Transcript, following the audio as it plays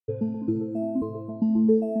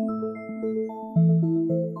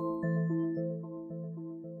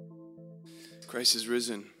Christ is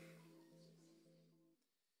risen.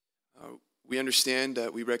 We understand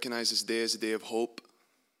that we recognize this day as a day of hope,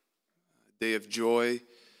 a day of joy,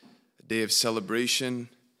 a day of celebration,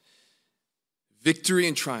 victory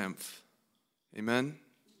and triumph. Amen?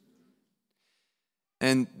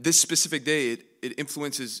 And this specific day, it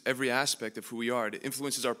influences every aspect of who we are. It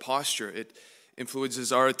influences our posture. It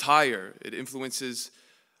influences our attire. It influences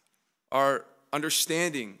our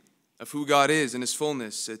understanding of who God is in His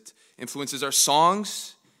fullness. It influences our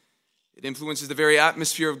songs. It influences the very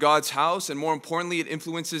atmosphere of God's house. And more importantly, it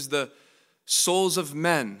influences the souls of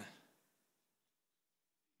men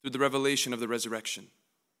through the revelation of the resurrection.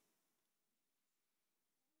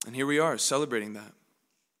 And here we are celebrating that.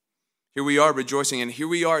 Here we are rejoicing, and here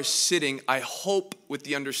we are sitting, I hope, with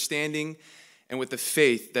the understanding and with the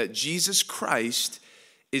faith that Jesus Christ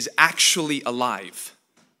is actually alive.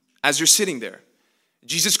 As you're sitting there,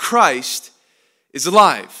 Jesus Christ is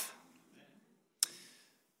alive.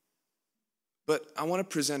 But I want to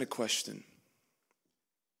present a question.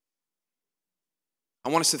 I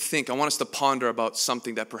want us to think, I want us to ponder about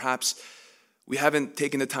something that perhaps we haven't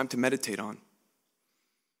taken the time to meditate on.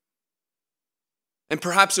 And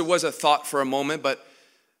perhaps it was a thought for a moment, but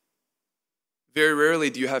very rarely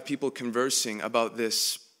do you have people conversing about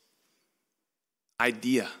this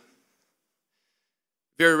idea.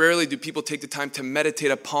 Very rarely do people take the time to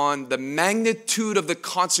meditate upon the magnitude of the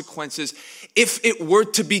consequences if it were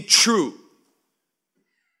to be true.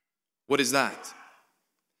 What is that?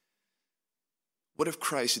 What if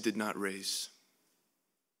Christ did not raise?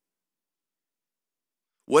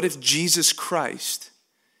 What if Jesus Christ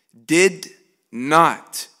did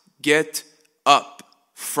not get up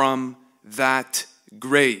from that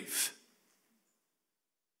grave?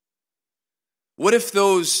 What if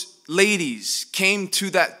those ladies came to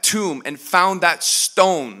that tomb and found that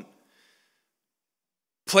stone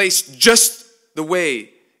placed just the way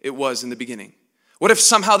it was in the beginning? What if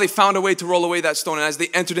somehow they found a way to roll away that stone, and as they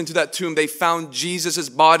entered into that tomb, they found Jesus'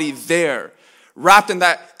 body there, wrapped in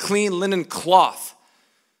that clean linen cloth?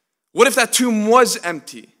 What if that tomb was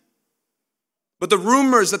empty? But the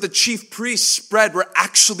rumors that the chief priests spread were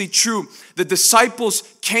actually true. The disciples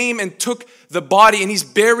came and took the body, and he's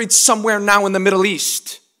buried somewhere now in the Middle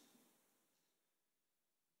East.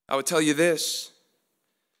 I would tell you this,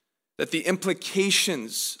 that the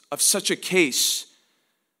implications of such a case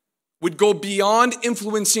would go beyond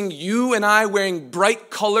influencing you and I wearing bright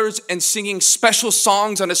colors and singing special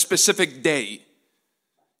songs on a specific day.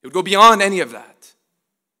 It would go beyond any of that.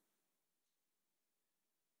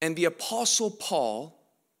 And the Apostle Paul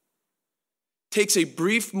takes a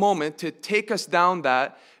brief moment to take us down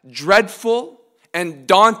that dreadful and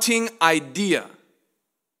daunting idea.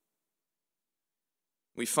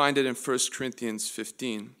 We find it in 1 Corinthians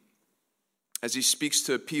 15 as he speaks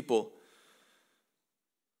to a people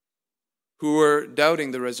who were doubting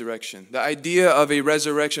the resurrection. The idea of a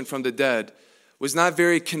resurrection from the dead was not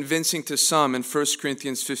very convincing to some in 1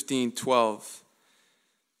 Corinthians 15:12.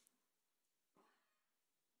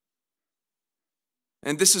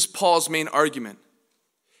 And this is Paul's main argument.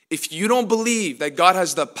 If you don't believe that God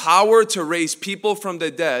has the power to raise people from the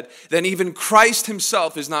dead, then even Christ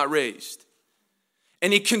himself is not raised.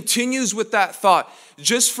 And he continues with that thought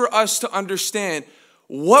just for us to understand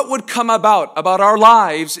what would come about our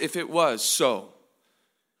lives if it was so.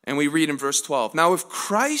 And we read in verse 12, now if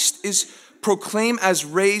Christ is proclaimed as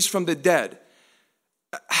raised from the dead,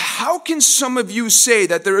 how can some of you say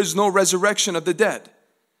that there is no resurrection of the dead?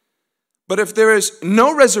 But if there is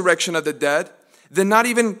no resurrection of the dead, then not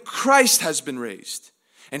even Christ has been raised.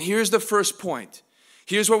 And here's the first point.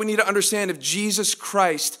 Here's what we need to understand if Jesus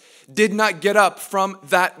Christ did not get up from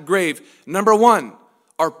that grave. Number one,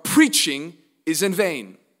 our preaching is in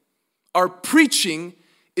vain. Our preaching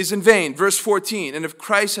is in vain. Verse 14, and if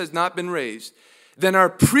Christ has not been raised, then our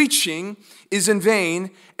preaching is in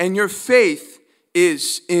vain and your faith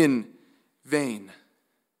is in vain.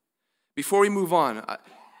 Before we move on,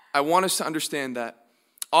 I want us to understand that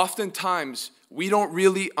oftentimes we don't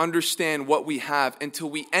really understand what we have until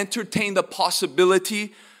we entertain the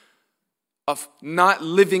possibility of not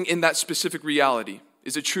living in that specific reality.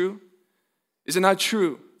 Is it true? Is it not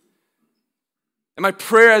true? And my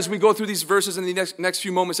prayer as we go through these verses in the next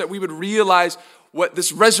few moments that we would realize what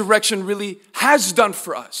this resurrection really has done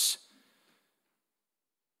for us.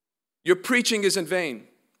 Your preaching is in vain.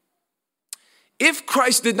 If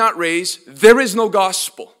Christ did not raise, there is no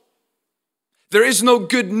gospel. There is no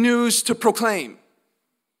good news to proclaim.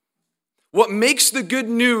 What makes the good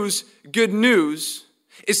news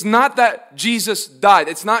is not that Jesus died.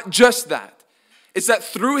 It's not just that. It's that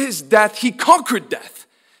through his death, he conquered death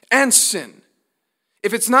and sin.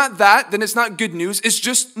 If it's not that, then it's not good news. It's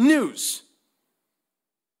just news.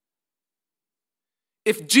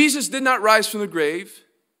 If Jesus did not rise from the grave,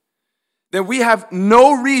 then we have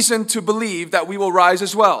no reason to believe that we will rise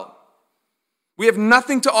as well. We have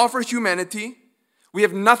nothing to offer humanity. We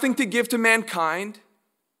have nothing to give to mankind.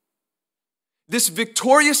 This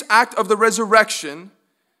victorious act of the resurrection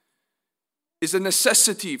is a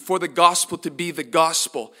necessity for the gospel to be the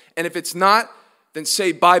gospel. And if it's not, then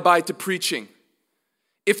say bye-bye to preaching.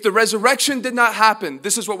 If the resurrection did not happen,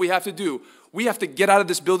 this is what we have to do. We have to get out of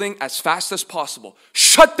this building as fast as possible.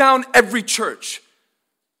 Shut down every church.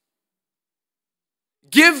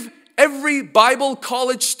 Give every Bible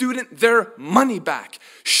college student their money back.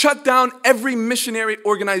 Shut down every missionary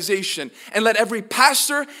organization and let every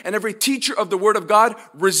pastor and every teacher of the Word of God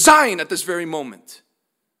resign at this very moment.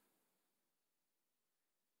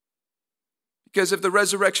 Because if the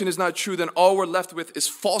resurrection is not true, then all we're left with is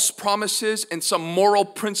false promises and some moral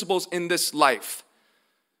principles in this life.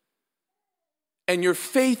 And your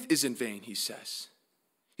faith is in vain, he says.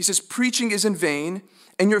 He says, preaching is in vain,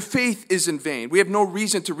 and your faith is in vain. We have no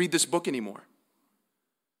reason to read this book anymore.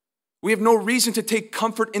 We have no reason to take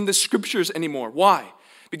comfort in the scriptures anymore. Why?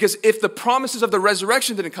 Because if the promises of the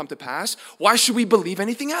resurrection didn't come to pass, why should we believe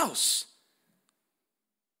anything else?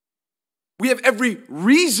 We have every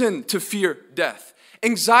reason to fear death.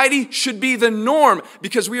 Anxiety should be the norm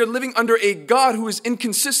because we are living under a God who is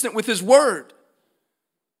inconsistent with his word.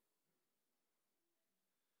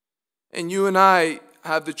 And you and I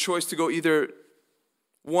have the choice to go either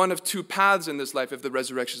one of two paths in this life if the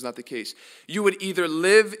resurrection is not the case. You would either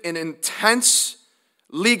live in intense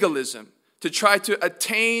legalism to try to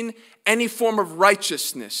attain any form of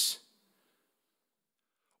righteousness,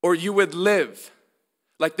 or you would live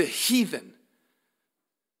like the heathen.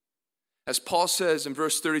 As Paul says in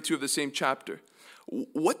verse 32 of the same chapter,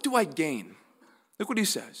 what do I gain? Look what he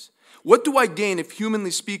says. What do I gain if,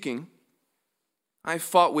 humanly speaking, I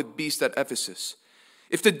fought with beasts at Ephesus?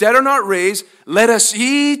 If the dead are not raised, let us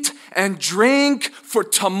eat and drink, for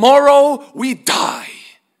tomorrow we die.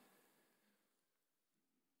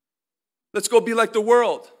 Let's go be like the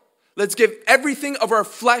world. Let's give everything of our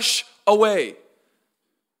flesh away.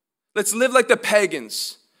 Let's live like the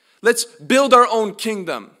pagans. Let's build our own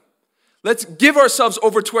kingdom. Let's give ourselves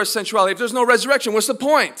over to our sensuality. If there's no resurrection, what's the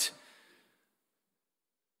point?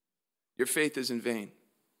 Your faith is in vain.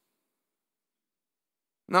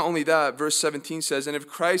 Not only that, verse 17 says, and if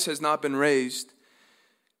Christ has not been raised,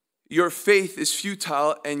 your faith is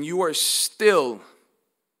futile and you are still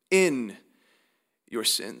in your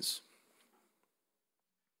sins.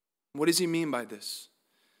 What does he mean by this?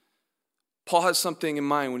 Paul has something in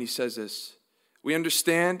mind when he says this. We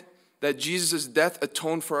understand that Jesus' death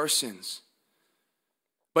atoned for our sins.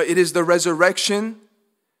 But it is the resurrection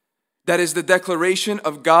that is the declaration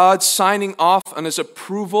of God signing off on his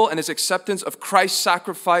approval and his acceptance of Christ's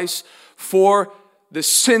sacrifice for the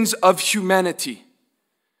sins of humanity.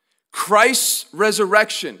 Christ's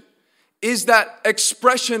resurrection is that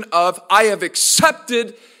expression of, I have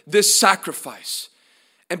accepted this sacrifice.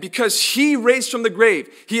 And because he raised from the grave,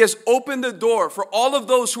 he has opened the door for all of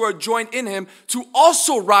those who are joined in him to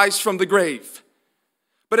also rise from the grave.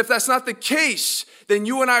 But if that's not the case, then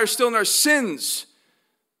you and I are still in our sins.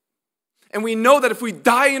 And we know that if we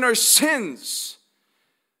die in our sins,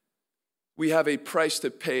 we have a price to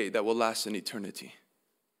pay that will last an eternity.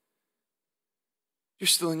 You're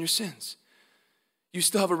still in your sins. You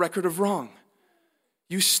still have a record of wrong.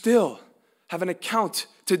 You still have an account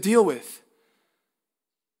to deal with.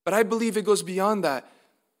 But I believe it goes beyond that,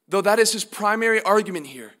 though that is his primary argument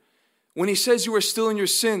here. When he says you are still in your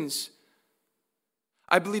sins,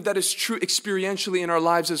 I believe that is true experientially in our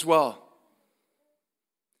lives as well.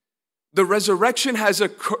 The resurrection has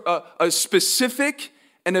a specific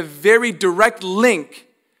and a very direct link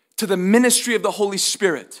to the ministry of the Holy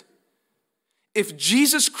Spirit. If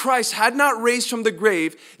Jesus Christ had not raised from the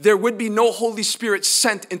grave, there would be no Holy Spirit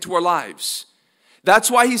sent into our lives.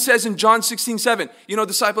 That's why he says in John 16:7, you know,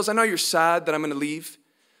 disciples, I know you're sad that I'm going to leave.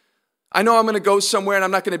 I know I'm going to go somewhere and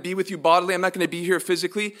I'm not going to be with you bodily. I'm not going to be here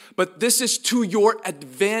physically. But this is to your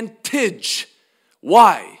advantage.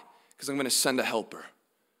 Why? Because I'm going to send a helper.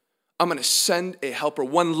 I'm going to send a helper,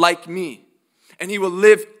 one like me. And he will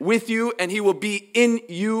live with you and he will be in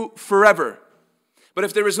you forever. But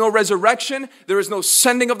if there is no resurrection, there is no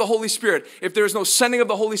sending of the Holy Spirit. If there is no sending of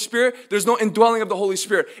the Holy Spirit, there's no indwelling of the Holy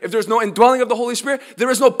Spirit. If there's no indwelling of the Holy Spirit, there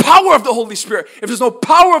is no power of the Holy Spirit. If there's no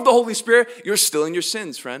power of the Holy Spirit, you're still in your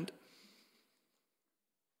sins, friend.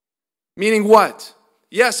 Meaning what?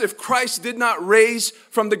 Yes, if Christ did not raise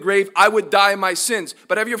from the grave, I would die in my sins.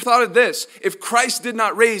 But have you ever thought of this? If Christ did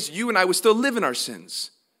not raise, you and I would still live in our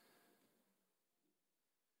sins.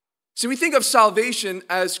 See, we think of salvation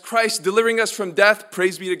as Christ delivering us from death,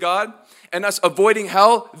 praise be to God, and us avoiding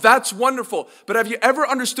hell. That's wonderful. But have you ever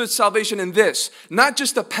understood salvation in this? Not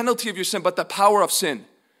just the penalty of your sin, but the power of sin.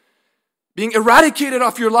 Being eradicated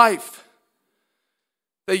off your life.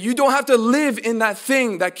 That you don't have to live in that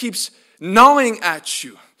thing that keeps gnawing at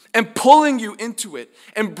you and pulling you into it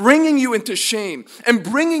and bringing you into shame and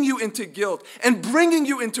bringing you into guilt and bringing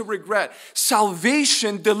you into regret.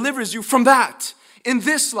 Salvation delivers you from that in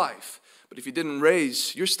this life. But if you didn't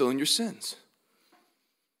raise, you're still in your sins.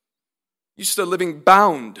 You're still living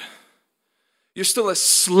bound. You're still a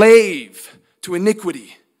slave to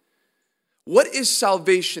iniquity. What is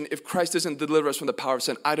salvation if Christ doesn't deliver us from the power of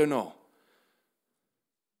sin? I don't know.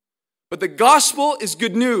 But the gospel is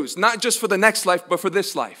good news, not just for the next life, but for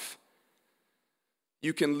this life.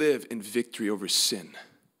 You can live in victory over sin.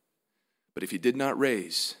 But if you did not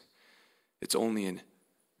raise, it's only a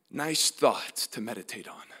nice thought to meditate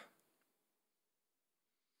on.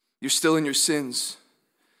 You're still in your sins.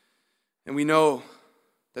 And we know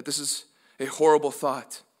that this is a horrible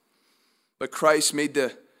thought. But Christ made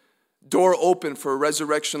the door open for a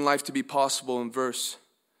resurrection life to be possible in verse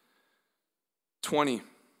 20.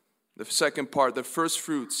 The second part, the first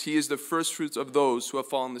fruits. He is the first fruits of those who have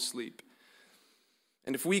fallen asleep.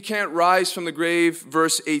 And if we can't rise from the grave,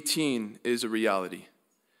 verse 18 is a reality.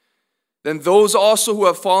 Then those also who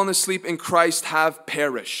have fallen asleep in Christ have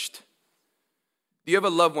perished. Do you have a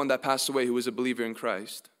loved one that passed away who was a believer in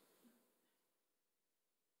Christ?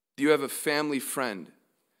 Do you have a family friend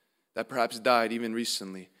that perhaps died even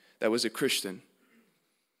recently that was a Christian?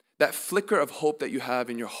 That flicker of hope that you have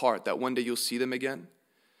in your heart that one day you'll see them again?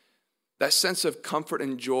 That sense of comfort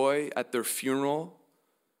and joy at their funeral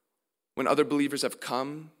when other believers have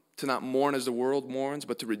come to not mourn as the world mourns,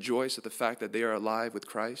 but to rejoice at the fact that they are alive with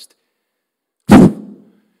Christ,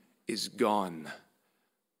 is gone.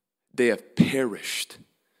 They have perished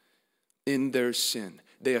in their sin.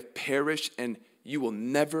 They have perished, and you will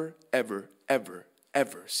never, ever, ever,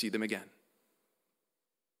 ever see them again.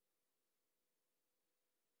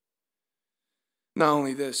 Not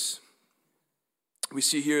only this, we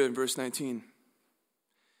see here in verse 19,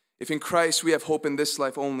 if in Christ we have hope in this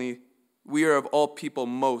life only, we are of all people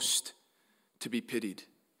most to be pitied.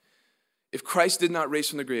 If Christ did not raise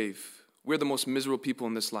from the grave, we're the most miserable people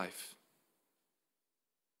in this life.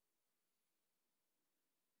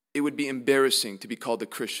 It would be embarrassing to be called a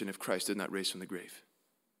Christian if Christ did not raise from the grave.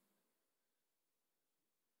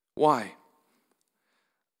 Why?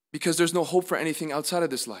 Because there's no hope for anything outside of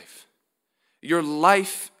this life. Your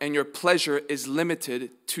life and your pleasure is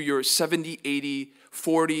limited to your 70, 80,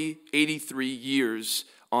 40, 83 years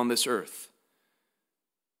on this earth.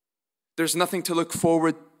 There's nothing to look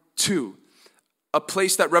forward to. A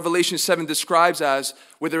place that Revelation 7 describes as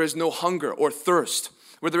where there is no hunger or thirst,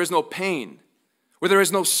 where there is no pain, where there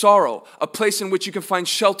is no sorrow, a place in which you can find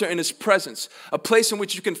shelter in His presence, a place in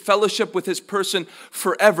which you can fellowship with His person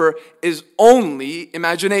forever, is only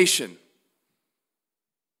imagination.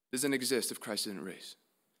 Doesn't exist if Christ didn't raise.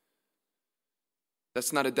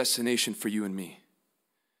 That's not a destination for you and me.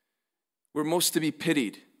 We're most to be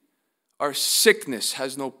pitied. Our sickness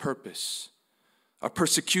has no purpose. Our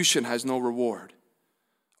persecution has no reward.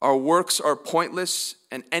 Our works are pointless,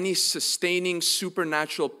 and any sustaining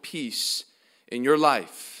supernatural peace in your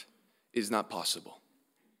life is not possible.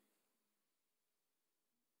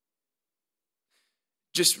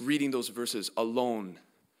 Just reading those verses alone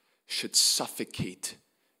should suffocate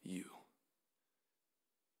you.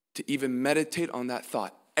 To even meditate on that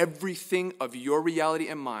thought, everything of your reality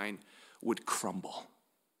and mine would crumble.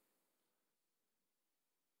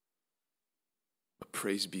 But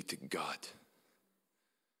praise be to God.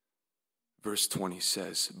 Verse 20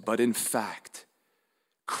 says, but in fact,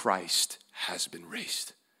 Christ has been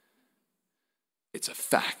raised. It's a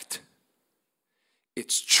fact.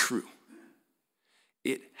 It's true.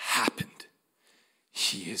 It happened.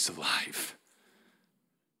 He is alive.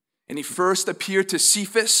 And He first appeared to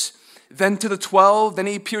Cephas, then to the 12, then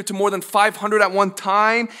He appeared to more than 500 at one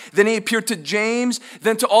time, then He appeared to James,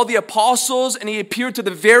 then to all the apostles, and He appeared to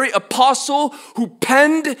the very apostle who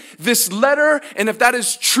penned this letter. And if that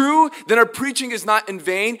is true, then our preaching is not in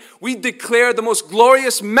vain. We declare the most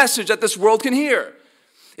glorious message that this world can hear.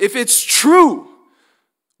 If it's true,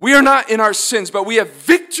 we are not in our sins, but we have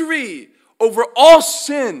victory over all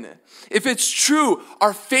sin. If it's true,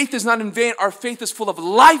 our faith is not in vain. Our faith is full of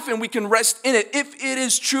life and we can rest in it. If it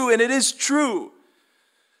is true, and it is true,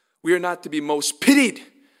 we are not to be most pitied,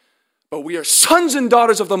 But we are sons and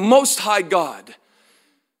daughters of the Most High God.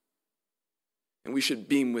 And we should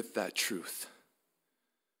beam with that truth.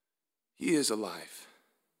 He is alive.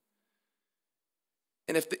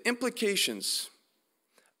 And if the implications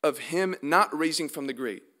of him not raising from the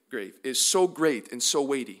grave is so great and so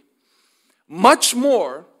weighty, much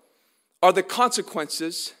more are the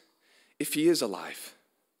consequences if he is alive.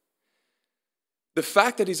 The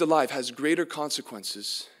fact that he's alive has greater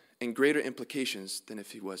consequences and greater implications than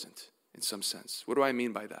if he wasn't, in some sense. What do I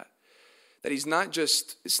mean by that? That it's not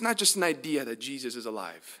just an idea that Jesus is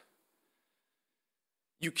alive.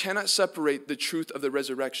 You cannot separate the truth of the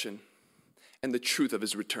resurrection and the truth of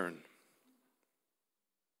his return.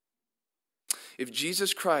 If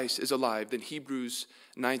Jesus Christ is alive, then Hebrews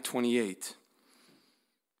 9:28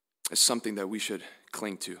 is something that we should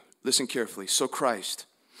cling to. Listen carefully. So Christ,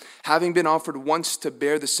 having been offered once to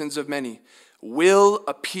bear the sins of many, will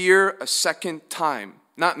appear a second time.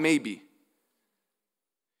 Not maybe.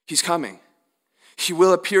 He's coming. He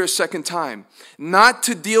will appear a second time, not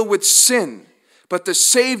to deal with sin, but to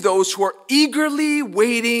save those who are eagerly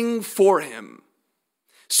waiting for him.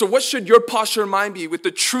 So what should your posture and mind be with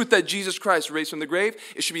the truth that Jesus Christ raised from the grave?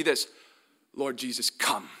 It should be this: Lord Jesus,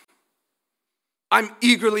 come. I'm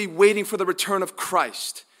eagerly waiting for the return of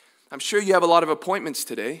Christ. I'm sure you have a lot of appointments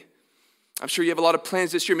today. I'm sure you have a lot of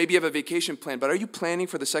plans this year. Maybe you have a vacation plan, but are you planning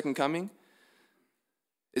for the second coming?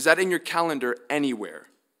 Is that in your calendar anywhere?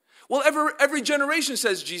 Well, every generation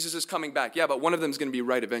says Jesus is coming back. Yeah, but one of them is going to be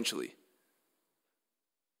right eventually.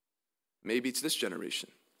 Maybe it's this generation.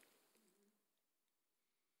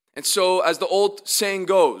 And so, as the old saying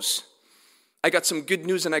goes, I got some good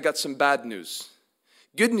news and I got some bad news.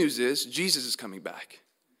 Good news is Jesus is coming back.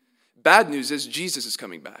 Bad news is Jesus is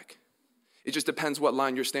coming back. It just depends what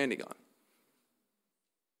line you're standing on.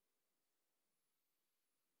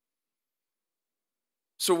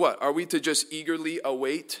 So what? Are we to just eagerly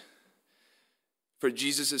await for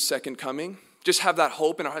Jesus' second coming? Just have that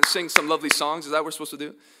hope in our heart, sing some lovely songs? Is that what we're supposed to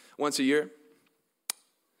do once a year?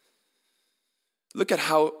 Look at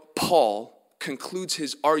how Paul concludes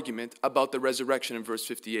his argument about the resurrection in verse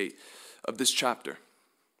 58 of this chapter.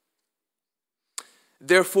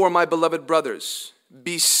 Therefore, my beloved brothers,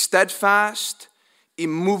 be steadfast,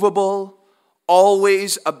 immovable,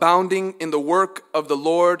 always abounding in the work of the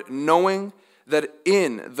Lord, knowing that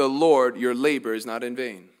in the Lord your labor is not in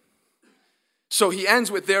vain. So he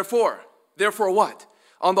ends with therefore. Therefore what?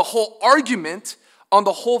 On the whole argument, on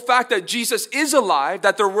the whole fact that Jesus is alive,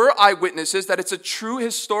 that there were eyewitnesses, that it's a true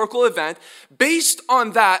historical event. Based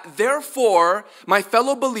on that, therefore, my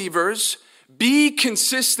fellow believers, be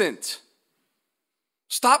consistent.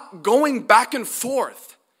 Stop going back and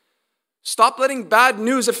forth. Stop letting bad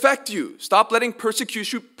news affect you. Stop letting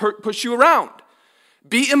persecution push you around.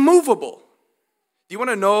 Be immovable. Do you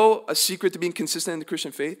want to know a secret to being consistent in the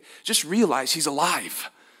Christian faith? Just realize he's alive.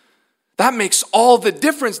 That makes all the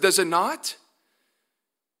difference, does it not?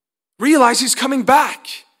 Realize he's coming back.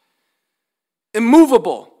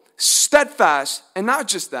 Immovable, steadfast, and not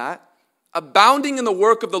just that, abounding in the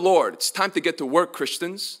work of the Lord. It's time to get to work,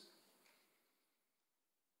 Christians.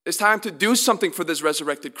 It's time to do something for this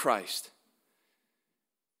resurrected Christ.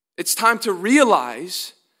 It's time to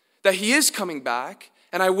realize that he is coming back,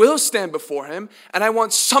 and I will stand before him, and I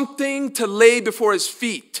want something to lay before his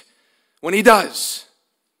feet when he does.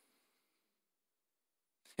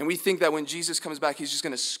 And we think that when Jesus comes back, he's just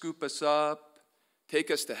going to scoop us up, take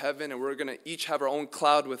us to heaven, and we're going to each have our own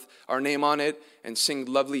cloud with our name on it and sing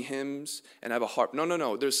lovely hymns and have a harp.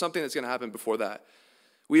 No. There's something that's going to happen before that.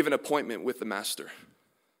 We have an appointment with the Master.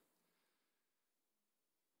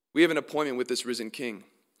 We have an appointment with this risen King.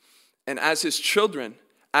 And as his children,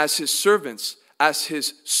 as his servants, as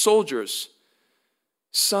his soldiers,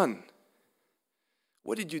 son,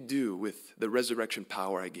 what did you do with the resurrection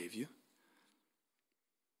power I gave you?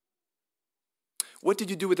 What did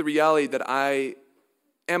you do with the reality that I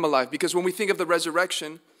am alive? Because when we think of the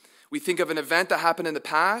resurrection, we think of an event that happened in the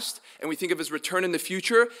past, and we think of his return in the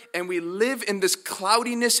future, and we live in this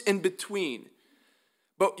cloudiness in between.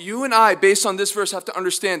 But you and I, based on this verse, have to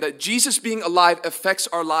understand that Jesus being alive affects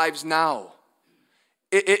our lives now.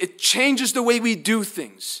 It changes the way we do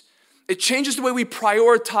things. It changes the way we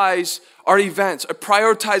prioritize our events, or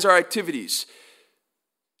prioritize our activities.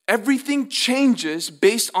 Everything changes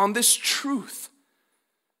based on this truth.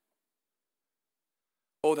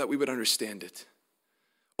 Oh, that we would understand it.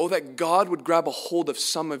 Oh, that God would grab a hold of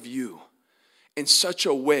some of you in such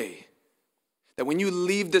a way that when you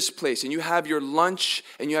leave this place and you have your lunch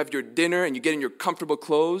and you have your dinner and you get in your comfortable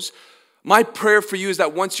clothes, my prayer for you is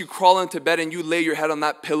that once you crawl into bed and you lay your head on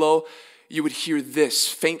that pillow, you would hear this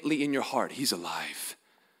faintly in your heart: he's alive.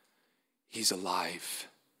 He's alive.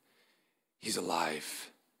 He's alive.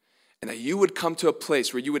 And that you would come to a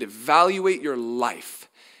place where you would evaluate your life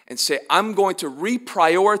and say, I'm going to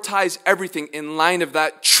reprioritize everything in line of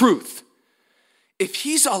that truth. If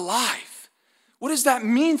he's alive, what does that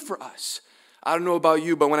mean for us? I don't know about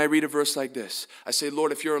you, but when I read a verse like this, I say,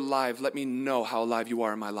 Lord, if you're alive, let me know how alive you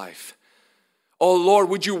are in my life. Oh Lord,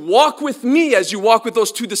 would you walk with me as you walk with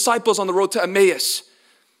those two disciples on the road to Emmaus?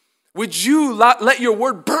 Would you let your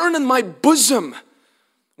word burn in my bosom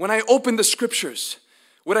when I open the scriptures?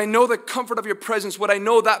 Would I know the comfort of your presence? Would I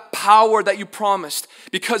know that power that you promised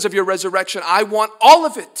because of your resurrection? I want all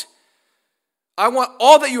of it. I want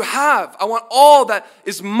all that you have. I want all that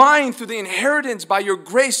is mine through the inheritance by your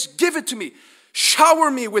grace. Give it to me. Shower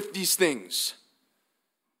me with these things.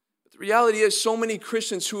 But the reality is so many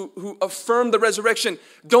Christians who affirm the resurrection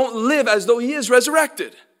don't live as though he is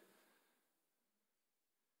resurrected.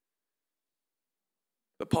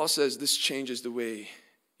 But Paul says this changes the way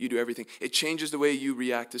you do everything. It changes the way you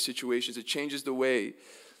react to situations. It changes the way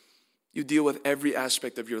you deal with every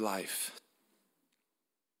aspect of your life.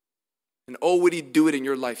 And oh, would he do it in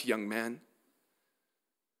your life, young man?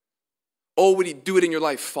 Oh, would he do it in your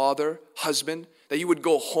life, father, husband, that you would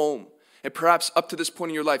go home and perhaps up to this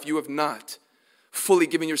point in your life you have not fully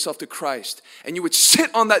given yourself to Christ, and you would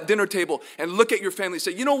sit on that dinner table and look at your family and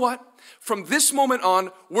say, you know what? From this moment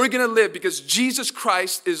on, we're going to live because Jesus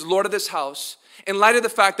Christ is Lord of this house in light of the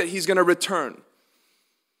fact that he's going to return.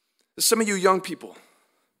 Some of you young people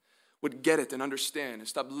would get it and understand and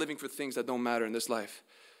stop living for things that don't matter in this life.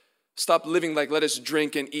 Stop living like let us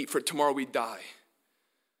drink and eat for tomorrow we die.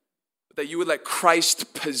 That you would let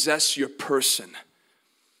Christ possess your person.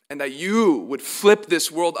 And that you would flip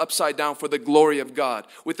this world upside down for the glory of God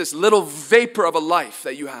with this little vapor of a life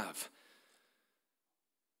that you have.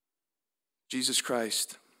 Jesus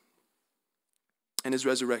Christ and his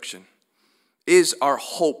resurrection is our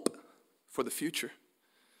hope for the future.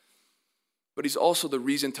 But he's also the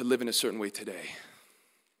reason to live in a certain way today.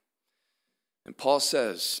 And Paul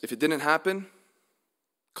says, if it didn't happen,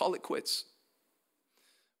 call it quits.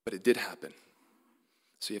 But it did happen.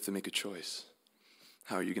 So you have to make a choice.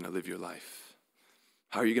 How are you going to live your life?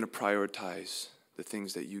 How are you going to prioritize the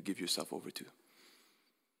things that you give yourself over to?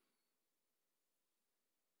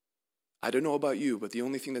 I don't know about you, but the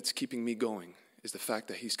only thing that's keeping me going is the fact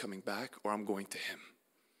that he's coming back or I'm going to him.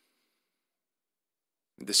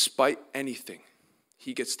 And despite anything,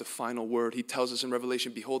 he gets the final word. He tells us in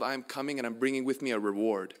Revelation, behold, I am coming and I'm bringing with me a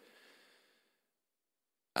reward.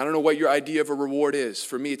 I don't know what your idea of a reward is.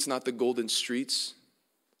 For me, it's not the golden streets.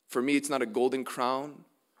 For me, it's not a golden crown.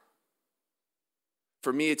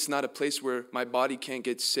 For me, it's not a place where my body can't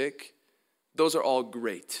get sick. Those are all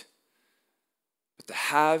great. But to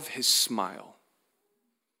have his smile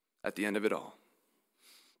at the end of it all,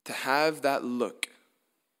 to have that look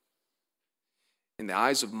in the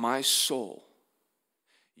eyes of my soul,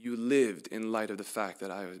 you lived in light of the fact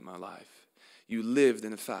that I was alive. You lived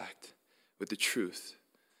in the fact with the truth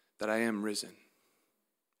that I am risen.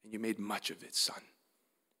 And you made much of it, son.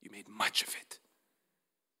 You made much of it.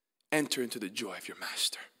 Enter into the joy of your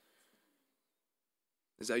master.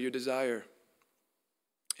 Is that your desire?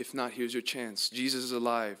 If not, here's your chance. Jesus is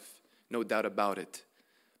alive, no doubt about it.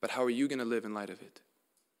 But how are you going to live in light of it?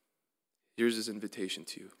 Here's his invitation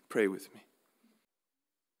to you. Pray with me.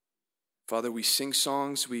 Father, we sing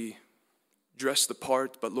songs, we dress the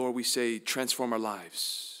part, but Lord, we say, transform our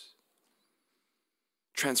lives.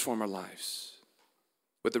 Transform our lives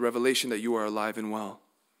with the revelation that you are alive and well.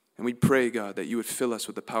 And we pray, God, that you would fill us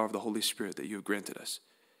with the power of the Holy Spirit that you have granted us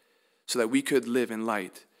so that we could live in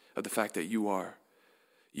light of the fact that you are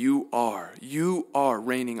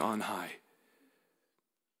reigning on high.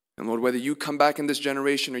 And Lord, whether you come back in this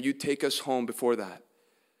generation or you take us home before that,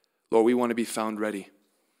 Lord, we want to be found ready.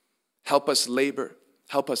 Help us labor,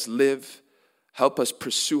 help us live, help us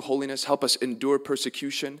pursue holiness, help us endure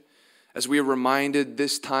persecution as we are reminded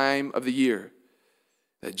this time of the year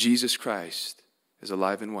that Jesus Christ is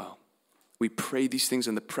alive and well. We pray these things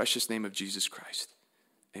in the precious name of Jesus Christ.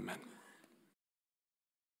 Amen.